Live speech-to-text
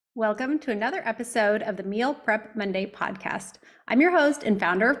Welcome to another episode of the Meal Prep Monday podcast. I'm your host and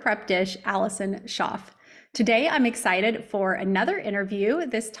founder of Prep Dish, Allison Schaaf. Today, I'm excited for another interview,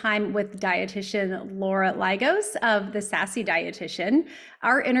 this time with dietitian Laura Ligos of the Sassy Dietitian.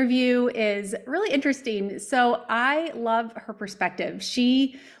 Our interview is really interesting. So I love her perspective.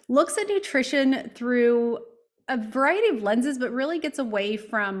 She looks at nutrition through a variety of lenses, but really gets away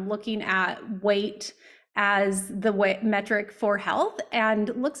from looking at weight as the metric for health and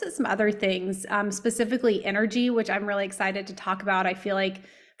looks at some other things, specifically energy, which I'm really excited to talk about. I feel like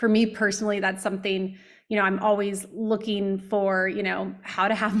for me personally, that's something, I'm always looking for, how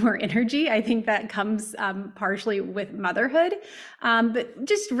to have more energy. I think that comes partially with motherhood, but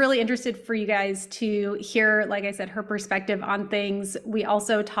just really interested for you guys to hear, like I said, her perspective on things. We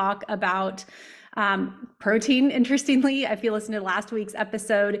also talk about protein. Interestingly, if you listened to last week's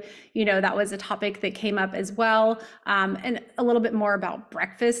episode, that was a topic that came up as well. And a little bit more about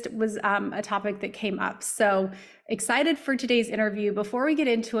breakfast was a topic that came up. So excited for today's interview. Before we get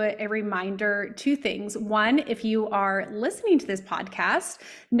into it, a reminder, two things. One, if you are listening to this podcast,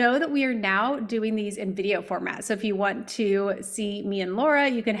 know that we are now doing these in video format. So if you want to see me and Laura,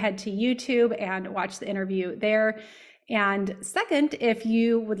 you can head to YouTube and watch the interview there. And second, if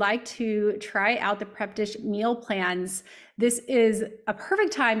you would like to try out the Prep Dish meal plans, this is a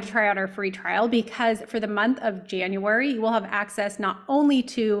perfect time to try out our free trial because for the month of January, you will have access not only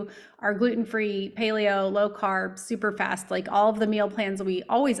to our gluten-free, paleo, low carb, super fast, like all of the meal plans we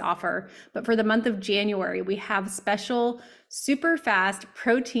always offer, but for the month of January, we have special super fast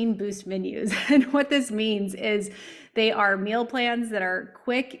protein boost menus. And what this means is they are meal plans that are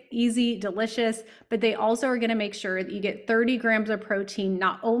quick, easy, delicious, but they also are going to make sure that you get 30 grams of protein,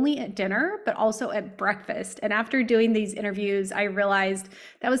 not only at dinner, but also at breakfast. And after doing these interviews, I realized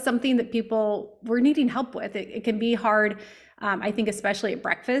that was something that people were needing help with. It can be hard, I think, especially at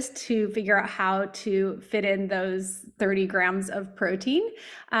breakfast, to figure out how to fit in those 30 grams of protein.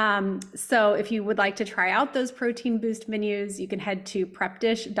 So if you would like to try out those protein boost menus, you can head to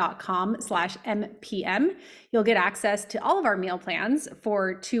prepdish.com/MPM. You'll get access to all of our meal plans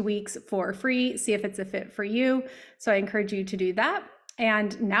for 2 weeks for free. See if it's a fit for you. So I encourage you to do that.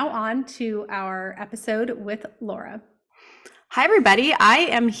 And now on to our episode with Laura. Hi, everybody. I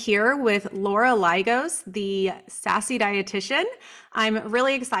am here with Laura Ligos, the Sassy Dietitian. I'm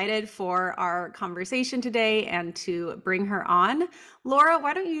really excited for our conversation today and to bring her on. Laura,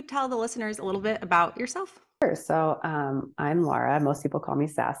 why don't you tell the listeners a little bit about yourself? Sure. So I'm Laura. Most people call me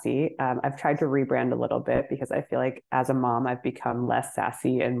Sassy. I've tried to rebrand a little bit because I feel like as a mom, I've become less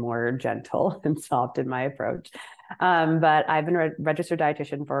sassy and more gentle and soft in my approach. But I've been a registered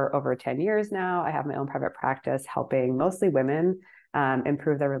dietitian for over 10 years now. I have my own private practice helping mostly women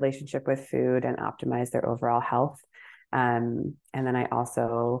improve their relationship with food and optimize their overall health. And then I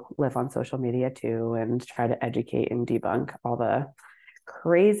also live on social media too and try to educate and debunk all the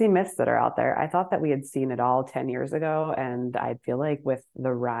crazy myths that are out there. I thought that we had seen it all 10 years ago. And I feel like with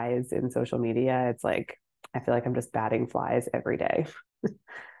the rise in social media, it's like, I feel like I'm just batting flies every day. So.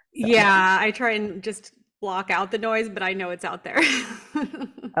 Yeah, I try and just block out the noise, but I know it's out there.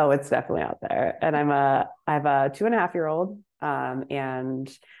 Oh, it's definitely out there. And I have a 2.5-year-old, and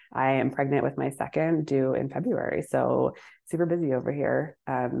I am pregnant with my second due in February. So super busy over here.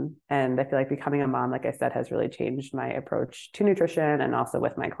 And I feel like becoming a mom, like I said, has really changed my approach to nutrition and also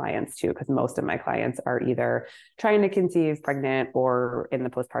with my clients too, because most of my clients are either trying to conceive, pregnant, or in the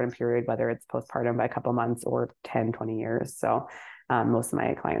postpartum period, whether it's postpartum by a couple months or 10, 20 years. So most of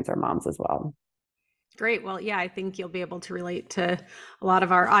my clients are moms as well. Great. Well, yeah, I think you'll be able to relate to a lot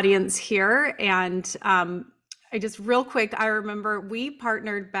of our audience here. And I just real quick, I remember we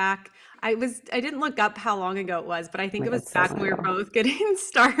partnered back. I didn't look up how long ago it was, but I think it was back when we were both getting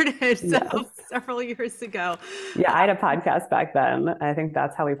started. So Yes. several years ago. Yeah, I had a podcast back then. I think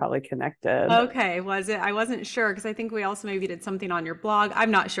that's how we probably connected. Okay, was it? I wasn't sure because I think we also maybe did something on your blog.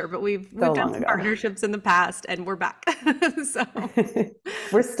 I'm not sure, but we've done some partnerships in the past and we're back. So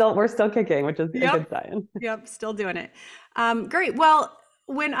we're still kicking, which is a good sign. Yep, still doing it. Great. Well,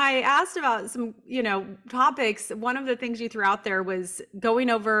 when I asked about some, topics, one of the things you threw out there was going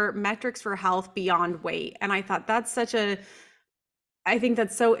over metrics for health beyond weight. And I thought I think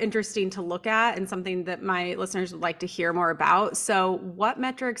that's so interesting to look at and something that my listeners would like to hear more about. So what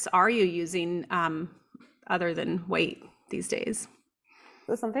metrics are you using other than weight these days?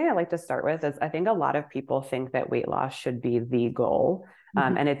 So something I like to start with is I think a lot of people think that weight loss should be the goal.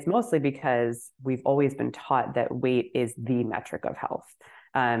 And it's mostly because we've always been taught that weight is the metric of health.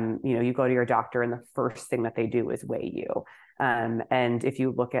 You go to your doctor and the first thing that they do is weigh you. And if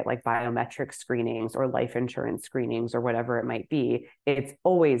you look at like biometric screenings or life insurance screenings or whatever it might be, it's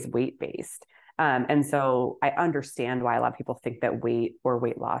always weight-based. And so I understand why a lot of people think that weight or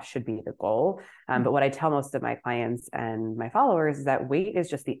weight loss should be the goal. But what I tell most of my clients and my followers is that weight is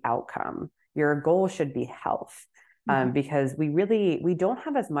just the outcome. Your goal should be health. Because we don't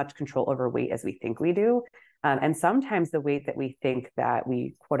have as much control over weight as we think we do. And sometimes the weight that we think that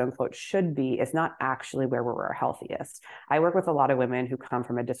we quote unquote should be is not actually where we're our healthiest. I work with a lot of women who come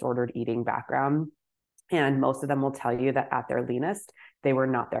from a disordered eating background. And most of them will tell you that at their leanest, they were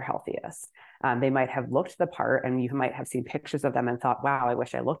not their healthiest. They might have looked the part, and you might have seen pictures of them and thought, wow, I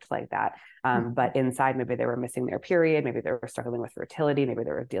wish I looked like that. But inside, maybe they were missing their period. Maybe they were struggling with fertility. Maybe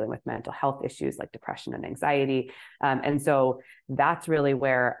they were dealing with mental health issues like depression and anxiety. And so that's really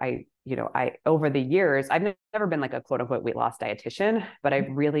where over the years, I've never been like a quote unquote weight loss dietitian, but I've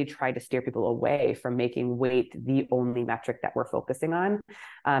really tried to steer people away from making weight the only metric that we're focusing on.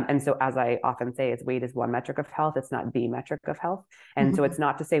 And so as I often say, weight is one metric of health. It's not the metric of health. And so it's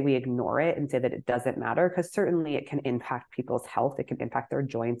not to say we ignore it and say that it doesn't matter, because certainly it can impact people's health. It can impact their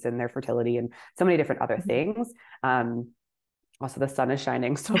joints and their fertility and so many different other things. Also, the sun is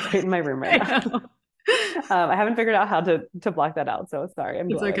shining so bright in my room right now. I haven't figured out how to block that out. So sorry, I'm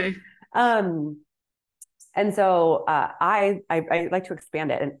glowing. It's okay. And so I like to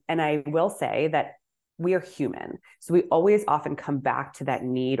expand it. And I will say that we are human. So we always often come back to that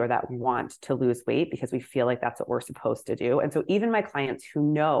need or that want to lose weight because we feel like that's what we're supposed to do. And so even my clients who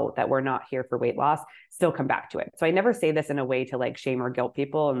know that we're not here for weight loss still come back to it. So I never say this in a way to like shame or guilt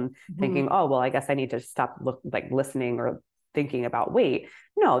people and thinking, oh, well, I guess I need to stop listening or thinking about weight.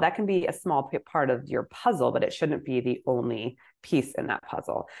 No, that can be a small part of your puzzle, but it shouldn't be the only piece in that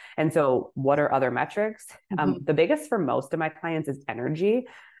puzzle. And so what are other metrics? The biggest for most of my clients is energy,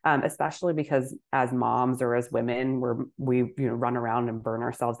 especially because as moms or as women, we run around and burn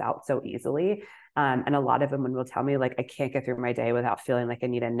ourselves out so easily. And a lot of women will tell me like, I can't get through my day without feeling like I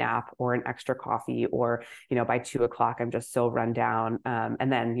need a nap or an extra coffee, or, by 2:00, I'm just so run down. And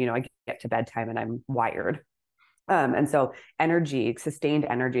then, I get to bedtime and I'm wired. And so sustained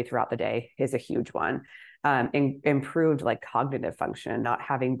energy throughout the day is a huge one. Improved like cognitive function, not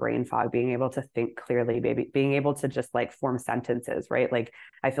having brain fog, being able to think clearly, being able to just like form sentences, right? Like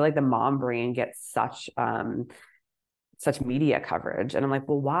I feel like the mom brain gets such media coverage. And I'm like,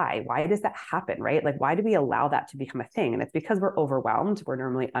 well, why? Why does that happen, right? Like, why do we allow that to become a thing? And it's because we're overwhelmed. We're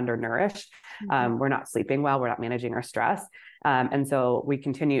normally undernourished. We're not sleeping well. We're not managing our stress. And so we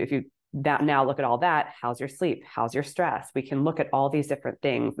continue, if you now look at all that, how's your sleep? How's your stress? We can look at all these different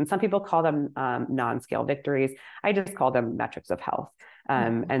things. And some people call them non-scale victories. I just call them metrics of health.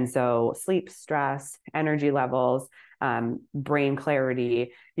 And so sleep, stress, energy levels, brain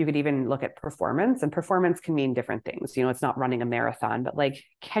clarity. You could even look at performance, and performance can mean different things. It's not running a marathon, but like,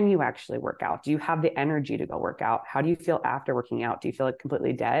 can you actually work out? Do you have the energy to go work out? How do you feel after working out? Do you feel like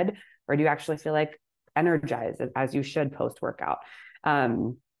completely dead, or do you actually feel like energized as you should post-workout?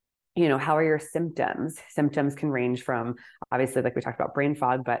 How are your symptoms? Symptoms can range from, obviously, like we talked about, brain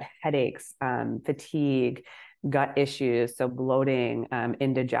fog, but headaches, fatigue, gut issues, so bloating,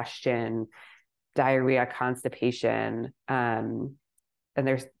 indigestion, diarrhea, constipation, and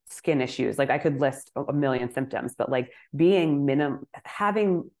there's skin issues. Like I could list a million symptoms, but like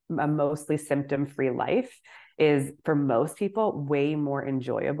having a mostly symptom-free life is, for most people, way more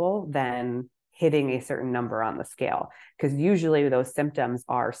enjoyable than hitting a certain number on the scale, because usually those symptoms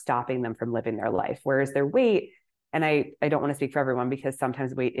are stopping them from living their life. Whereas their weight, and I don't want to speak for everyone because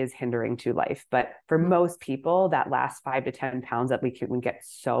sometimes weight is hindering to life, but for most people, that last 5 to 10 pounds that we can get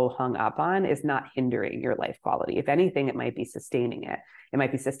so hung up on is not hindering your life quality. If anything, it might be sustaining it. It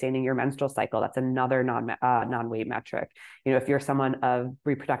might be sustaining your menstrual cycle. That's another non-weight metric. If you're someone of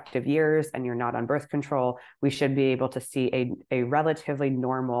reproductive years and you're not on birth control, we should be able to see a relatively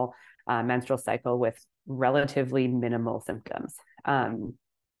normal menstrual cycle with relatively minimal symptoms.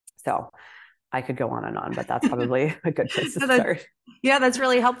 So I could go on, but that's probably a good place to start. Yeah, that's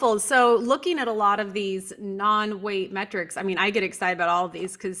really helpful. So looking at a lot of these non-weight metrics, I mean, I get excited about all of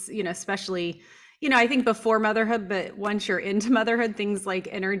these because, especially, I think before motherhood, but once you're into motherhood, things like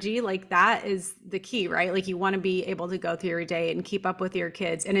energy, like that is the key, right? Like you want to be able to go through your day and keep up with your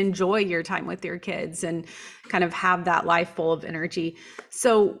kids and enjoy your time with your kids and kind of have that life full of energy.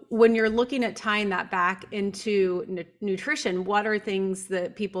 So when you're looking at tying that back into nutrition, what are things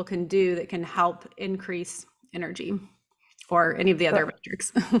that people can do that can help increase energy or any of the other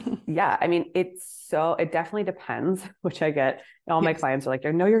metrics? Yeah, I mean, it's it definitely depends, which I get all my Yes. clients are like,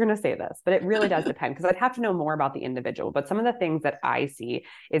 I know you're going to say this, but it really does depend because I'd have to know more about the individual. But some of the things that I see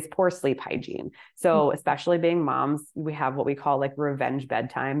is poor sleep hygiene. So especially being moms, we have what we call like revenge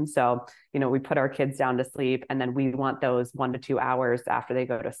bedtime. So, we put our kids down to sleep and then we want those 1 to 2 hours after they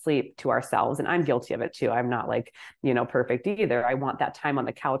go to sleep to ourselves. And I'm guilty of it too. I'm not like, perfect either. I want that time on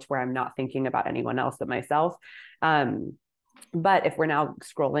the couch where I'm not thinking about anyone else but myself. But if we're now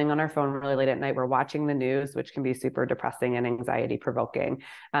scrolling on our phone really late at night, we're watching the news, which can be super depressing and anxiety provoking.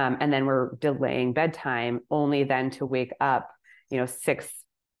 And then we're delaying bedtime only then to wake up, 6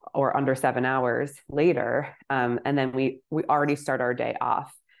 or under 7 hours later. And then we already start our day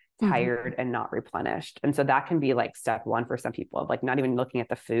off tired and not replenished. And so that can be like step one for some people of like not even looking at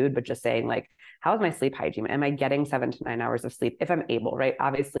the food, but just saying like, how is my sleep hygiene? Am I getting 7 to 9 hours of sleep if I'm able, right?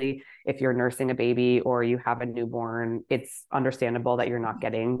 Obviously, if you're nursing a baby or you have a newborn, it's understandable that you're not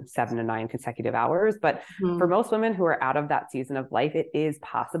getting 7 to 9 consecutive hours. But for most women who are out of that season of life, it is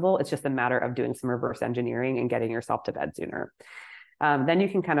possible. It's just a matter of doing some reverse engineering and getting yourself to bed sooner. Then you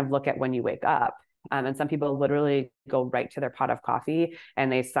can kind of look at when you wake up. And some people literally go right to their pot of coffee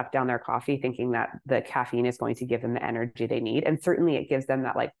and they suck down their coffee thinking that the caffeine is going to give them the energy they need. And certainly it gives them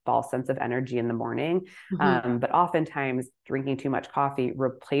that like false sense of energy in the morning. But oftentimes drinking too much coffee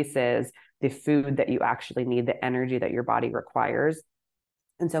replaces the food that you actually need, the energy that your body requires.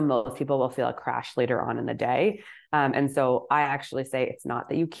 And so most people will feel a crash later on in the day. And so I actually say it's not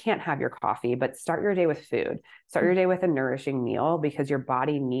that you can't have your coffee, but start your day with food. Start your day with a nourishing meal because your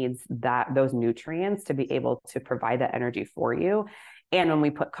body needs those nutrients to be able to provide that energy for you. And when we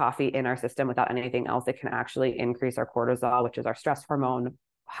put coffee in our system without anything else, it can actually increase our cortisol, which is our stress hormone,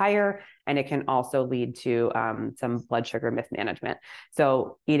 higher, and it can also lead to some blood sugar mismanagement.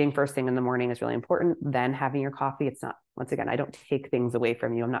 So eating first thing in the morning is really important. Then having your coffee, it's not, once again, I don't take things away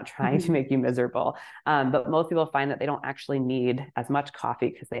from you. I'm not trying to make you miserable. But most people find that they don't actually need as much coffee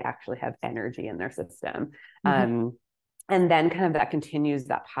because they actually have energy in their system. And then kind of that continues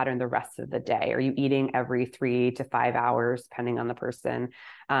that pattern the rest of the day. Are you eating every 3 to 5 hours, depending on the person?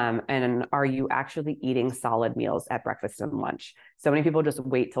 And are you actually eating solid meals at breakfast and lunch? So many people just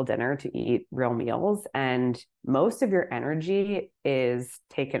wait till dinner to eat real meals. And most of your energy is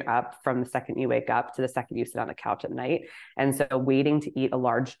taken up from the second you wake up to the second you sit on the couch at night. And so waiting to eat a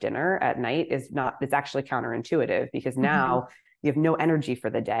large dinner at night it's actually counterintuitive because now you have no energy for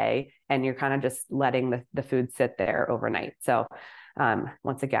the day and you're kind of just letting the food sit there overnight. So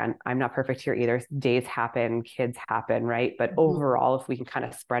once again, I'm not perfect here either. Days happen, kids happen, right? But overall, if we can kind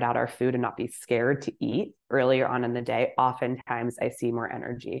of spread out our food and not be scared to eat earlier on in the day, oftentimes I see more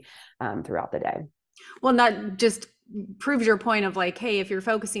energy throughout the day. Well, that just proves your point of like, hey, if you're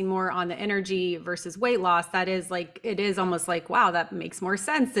focusing more on the energy versus weight loss, that is like, it is almost like, wow, that makes more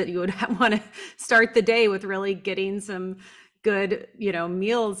sense that you would want to start the day with really getting some good,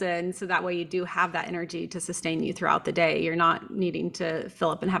 meals in. So that way you do have that energy to sustain you throughout the day. You're not needing to fill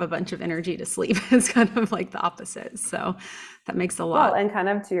up and have a bunch of energy to sleep. It's kind of like the opposite. So that makes a lot. Well, and kind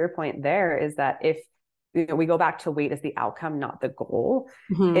of to your point there is that if we go back to weight as the outcome, not the goal.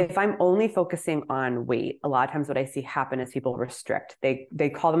 If I'm only focusing on weight, a lot of times what I see happen is people restrict. They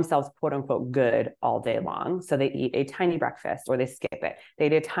call themselves quote unquote good all day long. So they eat a tiny breakfast or they skip it. They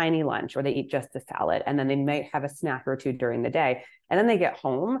eat a tiny lunch or they eat just a salad. And then they might have a snack or two during the day. And then they get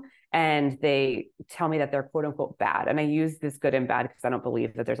home and they tell me that they're quote unquote bad. And I use this good and bad because I don't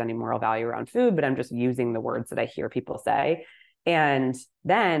believe that there's any moral value around food, but I'm just using the words that I hear people say. And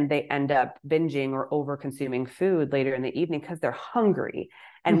then they end up binging or over consuming food later in the evening because they're hungry.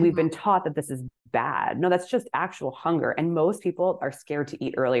 And we've been taught that this is bad. No, that's just actual hunger. And most people are scared to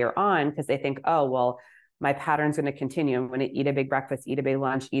eat earlier on because they think, oh, well, my pattern's going to continue. I'm going to eat a big breakfast, eat a big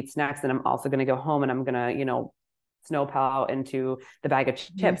lunch, eat snacks. And I'm also going to go home and I'm going to, snowplow into the bag of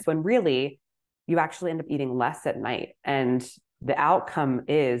chips when really you actually end up eating less at night. And the outcome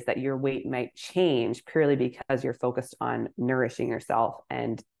is that your weight might change purely because you're focused on nourishing yourself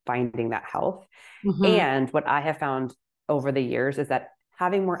and finding that health. And what I have found over the years is that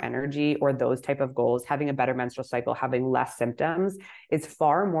having more energy or those type of goals, having a better menstrual cycle, having less symptoms is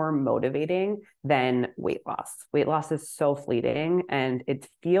far more motivating than weight loss. Weight loss is so fleeting and it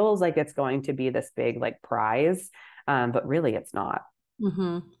feels like it's going to be this big like prize, but really it's not.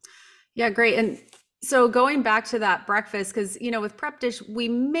 Yeah, great. And so going back to that breakfast, because, with Prep Dish, we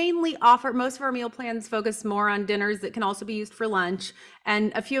mainly offer, most of our meal plans focus more on dinners that can also be used for lunch.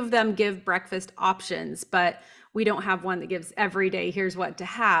 And a few of them give breakfast options, but we don't have one that gives every day, here's what to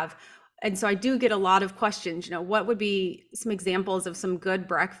have. And so I do get a lot of questions, what would be some examples of some good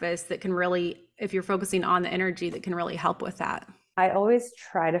breakfast that can really, if you're focusing on the energy, that can really help with that? I always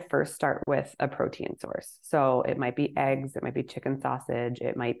try to first start with a protein source. So it might be eggs, it might be chicken sausage,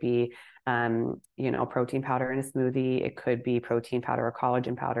 it might be, protein powder in a smoothie. It could be protein powder or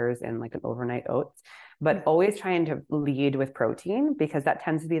collagen powders in like an overnight oats. But always trying to lead with protein because that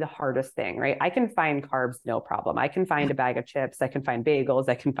tends to be the hardest thing, right? I can find carbs, no problem. I can find a bag of chips. I can find bagels.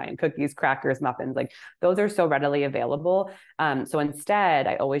 I can find cookies, crackers, muffins. Like those are so readily available. So instead,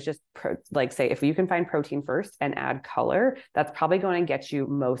 I always just say, if you can find protein first and add color, that's probably going to get you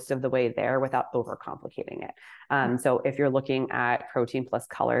most of the way there without overcomplicating it. So if you're looking at protein plus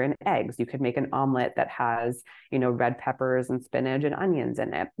color in eggs, you could make an omelet that has, red peppers and spinach and onions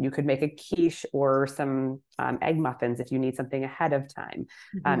in it. You could make a quiche or some egg muffins if you need something ahead of time.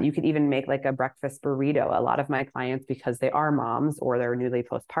 You could even make like a breakfast burrito. A lot of my clients, because they are moms or they're newly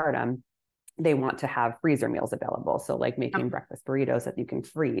postpartum, they want to have freezer meals available. So like making breakfast burritos that you can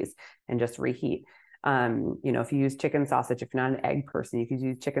freeze and just reheat. If you use chicken sausage, if you're not an egg person, you could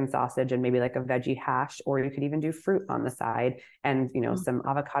use chicken sausage and maybe like a veggie hash, or you could even do fruit on the side and, some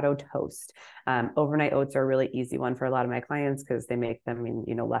avocado toast. Overnight oats are a really easy one for a lot of my clients because they make them in,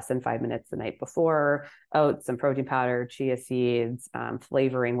 less than 5 minutes the night before. Oats, some protein powder, chia seeds,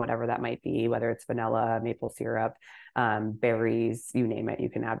 flavoring, whatever that might be, whether it's vanilla, maple syrup, berries, you name it,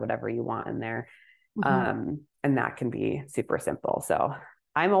 you can add whatever you want in there. And that can be super simple. So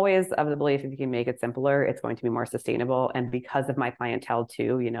I'm always of the belief if you can make it simpler, it's going to be more sustainable. And because of my clientele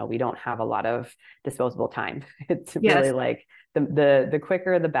too, we don't have a lot of disposable time. It's really like the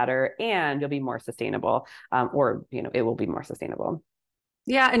quicker, the better, and you'll be more sustainable, or it will be more sustainable.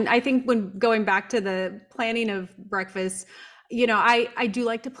 Yeah. And I think when going back to the planning of breakfast, I do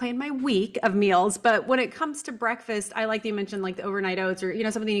like to plan my week of meals, but when it comes to breakfast, I like that you mentioned like the overnight oats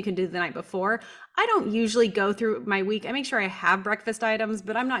or, something you can do the night before. I don't usually go through my week. I make sure I have breakfast items,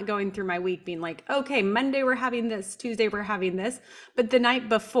 but I'm not going through my week being like, okay, Monday we're having this, Tuesday we're having this. But the night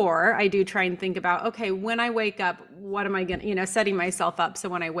before, I do try and think about, okay, when I wake up, what am I going to, setting myself up so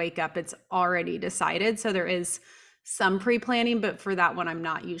when I wake up, it's already decided. So there is some pre-planning, but for that one, I'm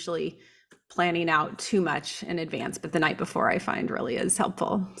not usually planning out too much in advance, but the night before I find really is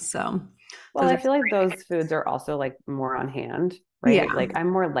helpful. So, well, I feel like those foods are also like more on hand, right? Yeah. Like I'm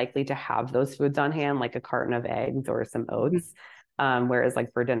more likely to have those foods on hand, like a carton of eggs or some oats. Whereas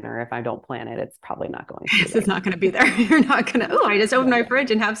like for dinner, if I don't plan it, it's probably not going to be there. It's not going to be there. You're not going to, I just opened my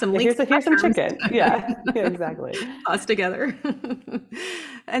fridge and have some leeks. Here's some chicken. Yeah, exactly. Tossed together.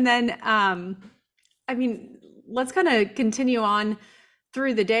 And then, let's kind of continue on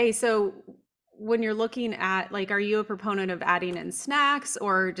through the day. So when you're looking at like, are you a proponent of adding in snacks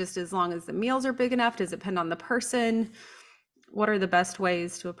or just as long as the meals are big enough? Does it depend on the person? What are the best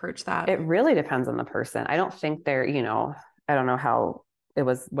ways to approach that? It really depends on the person. I don't think I don't know how it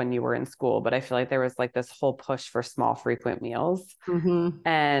was when you were in school, but I feel like there was like this whole push for small, frequent meals.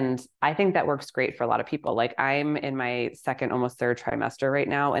 And I think that works great for a lot of people. Like I'm in my second, almost third trimester right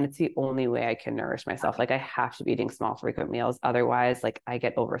now, and it's the only way I can nourish myself. Like I have to be eating small, frequent meals. Otherwise, like I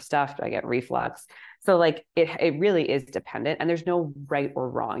get overstuffed, I get reflux. So like it really is dependent, and there's no right or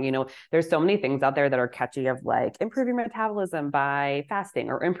wrong. There's so many things out there that are catchy of like improve your metabolism by fasting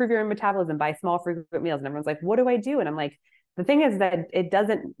or improve your metabolism by small, frequent meals. And everyone's like, what do I do? And I'm like, the thing is that it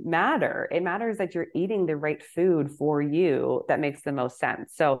doesn't matter. It matters that you're eating the right food for you that makes the most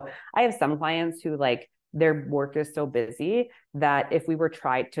sense. So I have some clients who like their work is so busy that if we were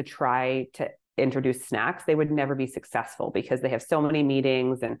try to introduce snacks, they would never be successful because they have so many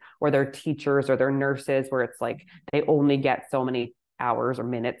meetings or they're teachers or they're nurses where it's like they only get so many hours or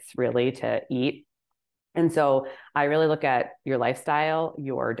minutes really to eat. And so I really look at your lifestyle,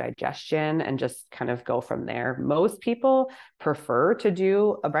 your digestion, and just kind of go from there. Most people prefer to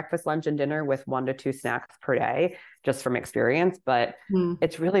do a breakfast, lunch, and dinner with 1 to 2 snacks per day, just from experience, but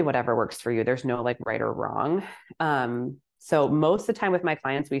it's really whatever works for you. There's no like right or wrong. So most of the time with my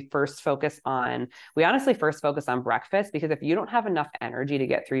clients, we honestly first focus on breakfast, because if you don't have enough energy to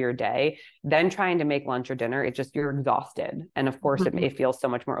get through your day, then trying to make lunch or dinner, you're exhausted. And of course it may feel so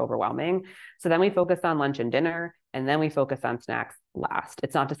much more overwhelming. So then we focus on lunch and dinner, and then we focus on snacks last.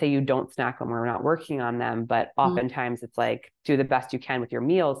 It's not to say you don't snack when we're not working on them, but oftentimes it's like do the best you can with your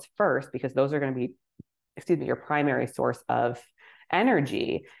meals first, because those are going to be, your primary source of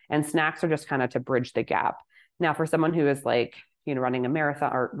energy. And snacks are just kind of to bridge the gap. Now, for someone who is like, running a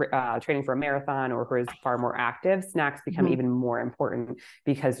marathon or training for a marathon, or who is far more active, snacks become even more important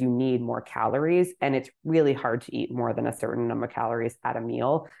because you need more calories. And it's really hard to eat more than a certain number of calories at a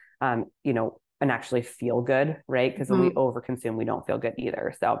meal, and actually feel good, right? Because when we overconsume, we don't feel good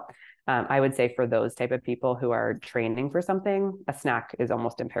either. So I would say for those type of people who are training for something, a snack is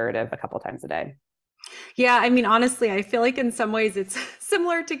almost imperative a couple times a day. Yeah, I mean, honestly, I feel like in some ways it's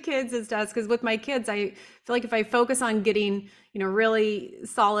similar to kids as to us, because with my kids, I feel like if I focus on getting, really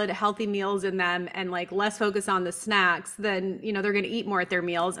solid, healthy meals in them and like less focus on the snacks, then, they're going to eat more at their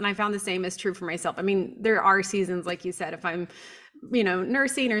meals. And I found the same is true for myself. I mean, there are seasons, like you said, if I'm,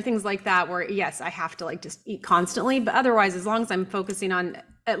 nursing or things like that, where yes, I have to like just eat constantly. But otherwise, as long as I'm focusing on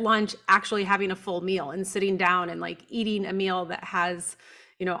at lunch, actually having a full meal and sitting down and like eating a meal that has,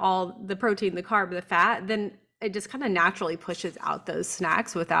 all the protein, the carb, the fat, then it just kind of naturally pushes out those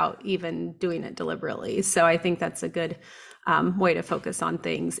snacks without even doing it deliberately. So I think that's a good way to focus on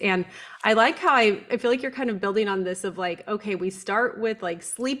things. And I like how I feel like you're kind of building on this of like, okay, we start with like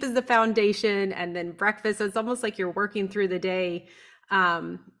sleep is the foundation and then breakfast. So it's almost like you're working through the day,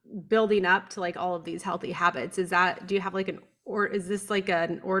 um, building up to like all of these healthy habits. Do you have like or is this like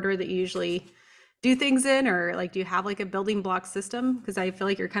an order that you usually do things in, or like do you have like a building block system? Because I feel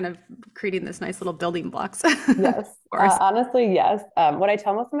like you're kind of creating this nice little building blocks Yes, for us. honestly, yes. What I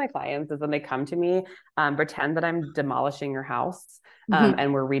tell most of my clients is when they come to me, pretend that I'm demolishing your house, Mhm.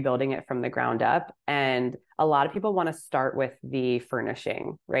 and we're rebuilding it from the ground up. And a lot of people want to start with the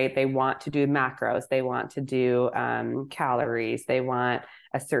furnishing, right? They want to do macros, they want to do calories, they want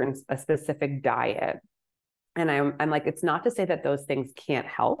a specific diet. And I'm like, it's not to say that those things can't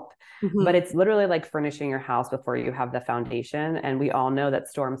help, but Mhm. it's literally like furnishing your house before you have the foundation. And we all know that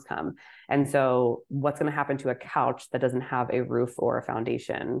storms come. And so what's going to happen to a couch that doesn't have a roof or a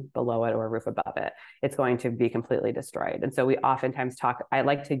foundation below it or a roof above it? It's going to be completely destroyed. And so we oftentimes I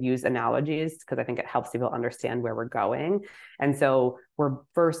like to use analogies because I think it helps people understand where we're going. And so we're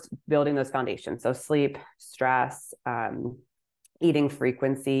first building those foundations. So sleep, stress, eating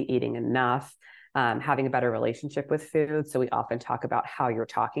frequency, eating enough, having a better relationship with food. So we often talk about how you're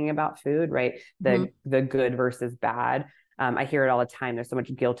talking about food, right? Mhm. The good versus bad. I hear it all the time. There's so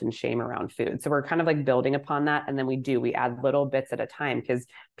much guilt and shame around food. So we're kind of like building upon that. And then we add little bits at a time because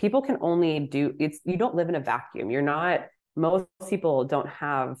people can only you don't live in a vacuum. Most people don't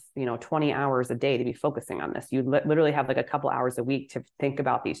have 20 hours a day to be focusing on this. You literally have like a couple hours a week to think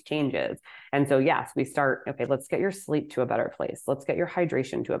about these changes. And so yes, we start, okay, let's get your sleep to a better place, let's get your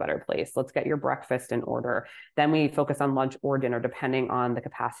hydration to a better place, let's get your breakfast in order. Then we focus on lunch or dinner depending on the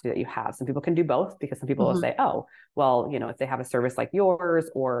capacity that you have. Some people can do both because some people will Mhm. say, oh well, if they have a service like yours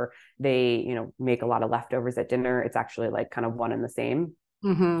or they make a lot of leftovers at dinner, it's actually like kind of one and the same.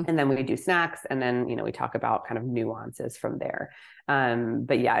 Mhm. And then we do snacks, and then we talk about kind of nuances from there.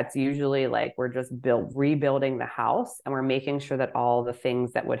 But yeah, it's usually like we're just rebuilding the house, and we're making sure that all the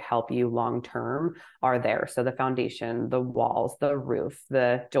things that would help you long term are there. So the foundation, the walls, the roof,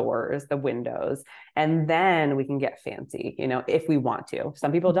 the doors, the windows, and then we can get fancy, if we want to.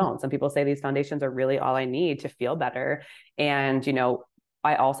 Some people Mhm. don't. Some people say these foundations are really all I need to feel better. And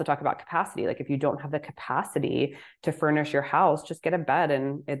I also talk about capacity. Like if you don't have the capacity to furnish your house, just get a bed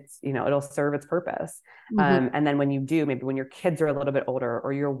and it'll serve its purpose. Mhm. And then when you do, maybe when your kids are a little bit older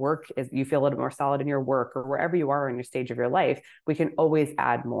or you feel a little bit more solid in your work or wherever you are in your stage of your life, we can always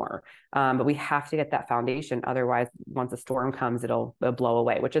add more. But we have to get that foundation. Otherwise, once a storm comes, it'll blow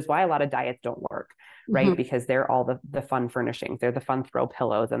away, which is why a lot of diets don't work, right? Mhm. Because they're all the fun furnishings. They're the fun throw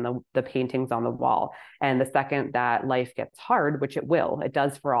pillows and the paintings on the wall. And the second that life gets hard, which it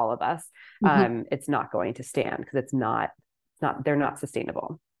does for all of us, Mhm. it's not going to stand because they're not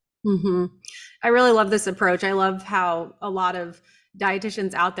sustainable. Mhm. I really love this approach. I love how a lot of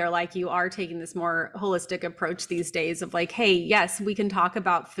dietitians out there like you are taking this more holistic approach these days of like, hey, yes, we can talk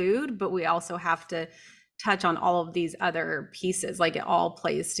about food, but we also have to touch on all of these other pieces. Like it all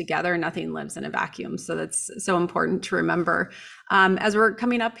plays together. Nothing lives in a vacuum. So that's so important to remember. As we're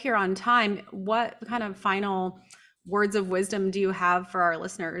coming up here on time, what kind of final words of wisdom do you have for our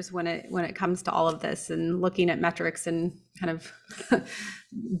listeners when it comes to all of this and looking at metrics and kind of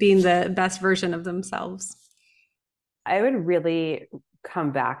being the best version of themselves? I would really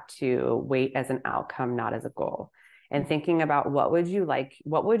come back to weight as an outcome, not as a goal. And thinking about what would you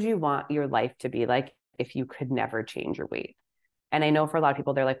want your life to be like if you could never change your weight? And I know for a lot of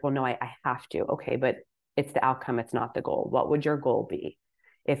people, they're like, well, no, I have to. Okay, but it's the outcome, it's not the goal. What would your goal be?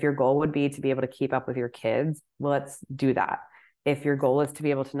 If your goal would be to be able to keep up with your kids, well, let's do that. If your goal is to be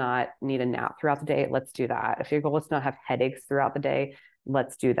able to not need a nap throughout the day, let's do that. If your goal is to not have headaches throughout the day,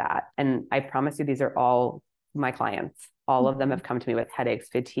 let's do that. And I promise you, these are all my clients. All of them have come to me with headaches,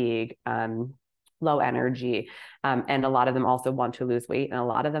 fatigue, low energy. And a lot of them also want to lose weight, and a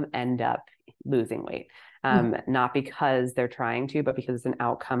lot of them end up losing weight. Not because they're trying to, but because it's an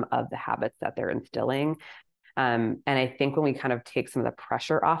outcome of the habits that they're instilling. And I think when we kind of take some of the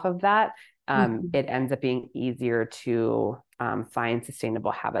pressure off of that, Mhm. it ends up being easier to find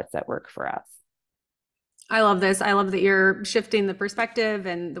sustainable habits that work for us. I love this. I love that you're shifting the perspective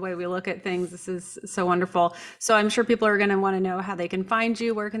and the way we look at things. This is so wonderful. So I'm sure people are going to want to know how they can find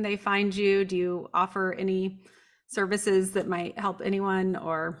you. Where can they find you? Do you offer any services that might help anyone,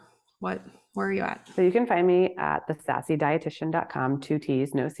 or what? Where are you at? So you can find me at the sassydietitian.com, 2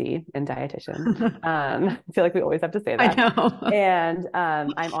 T's, no C in dietitian. I feel like we always have to say that. I know. And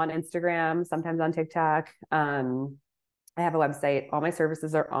I'm on Instagram, sometimes on TikTok. I have a website. All my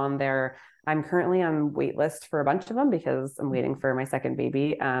services are on there. I'm currently on wait list for a bunch of them because I'm waiting for my second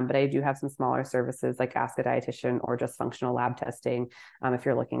baby. But I do have some smaller services like Ask a Dietitian or just functional lab testing if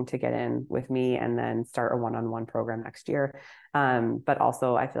you're looking to get in with me and then start a one-on-one program next year. But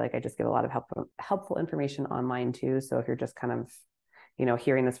also I feel like I just give a lot of helpful information online too. So if you're just kind of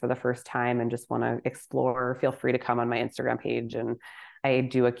hearing this for the first time and just want to explore, feel free to come on my Instagram page, and I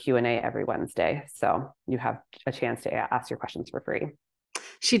do a Q&A every Wednesday. So you have a chance to ask your questions for free.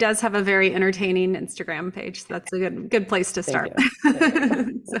 She does have a very entertaining Instagram page. So that's a good place to start.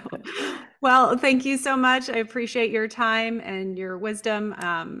 Well, thank you so much. I appreciate your time and your wisdom.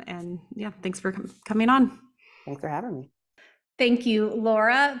 And yeah, thanks for coming on. Thanks for having me. Thank you,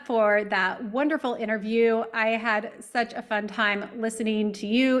 Laura, for that wonderful interview. I had such a fun time listening to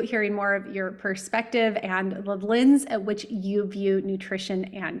you, hearing more of your perspective and the lens at which you view nutrition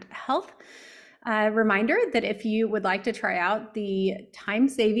and health. A reminder that if you would like to try out the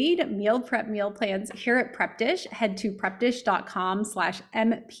time-saving meal prep meal plans here at Prep Dish, head to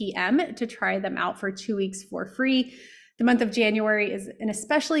prepdish.com/mpm to try them out for 2 weeks for free. The month of January is an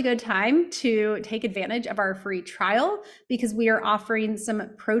especially good time to take advantage of our free trial because we are offering some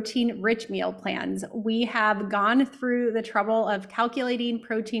protein-rich meal plans. We have gone through the trouble of calculating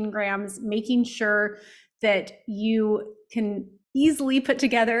protein grams, making sure that you can easily put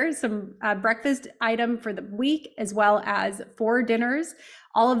together some breakfast item for the week as well as 4 dinners.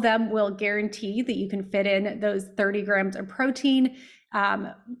 All of them will guarantee that you can fit in those 30 grams of protein.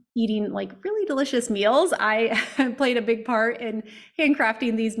 Eating like really delicious meals. I played a big part in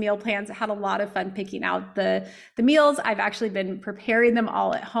handcrafting these meal plans. I had a lot of fun picking out the meals. I've actually been preparing them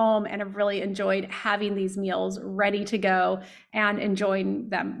all at home and have really enjoyed having these meals ready to go and enjoying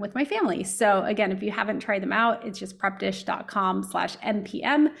them with my family. So again, if you haven't tried them out, it's just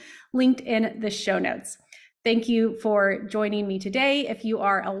prepdish.com/mpm, linked in the show notes. Thank you for joining me today. If you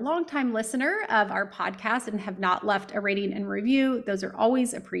are a longtime listener of our podcast and have not left a rating and review, those are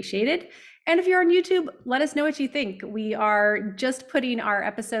always appreciated. And if you're on YouTube, let us know what you think. We are just putting our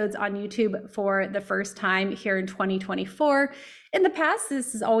episodes on YouTube for the first time here in 2024. In the past,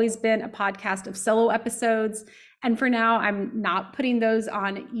 this has always been a podcast of solo episodes. And for now, I'm not putting those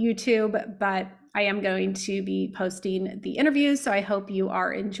on YouTube, but I am going to be posting the interviews. So I hope you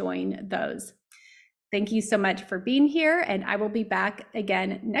are enjoying those. Thank you so much for being here, and I will be back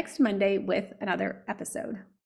again next Monday with another episode.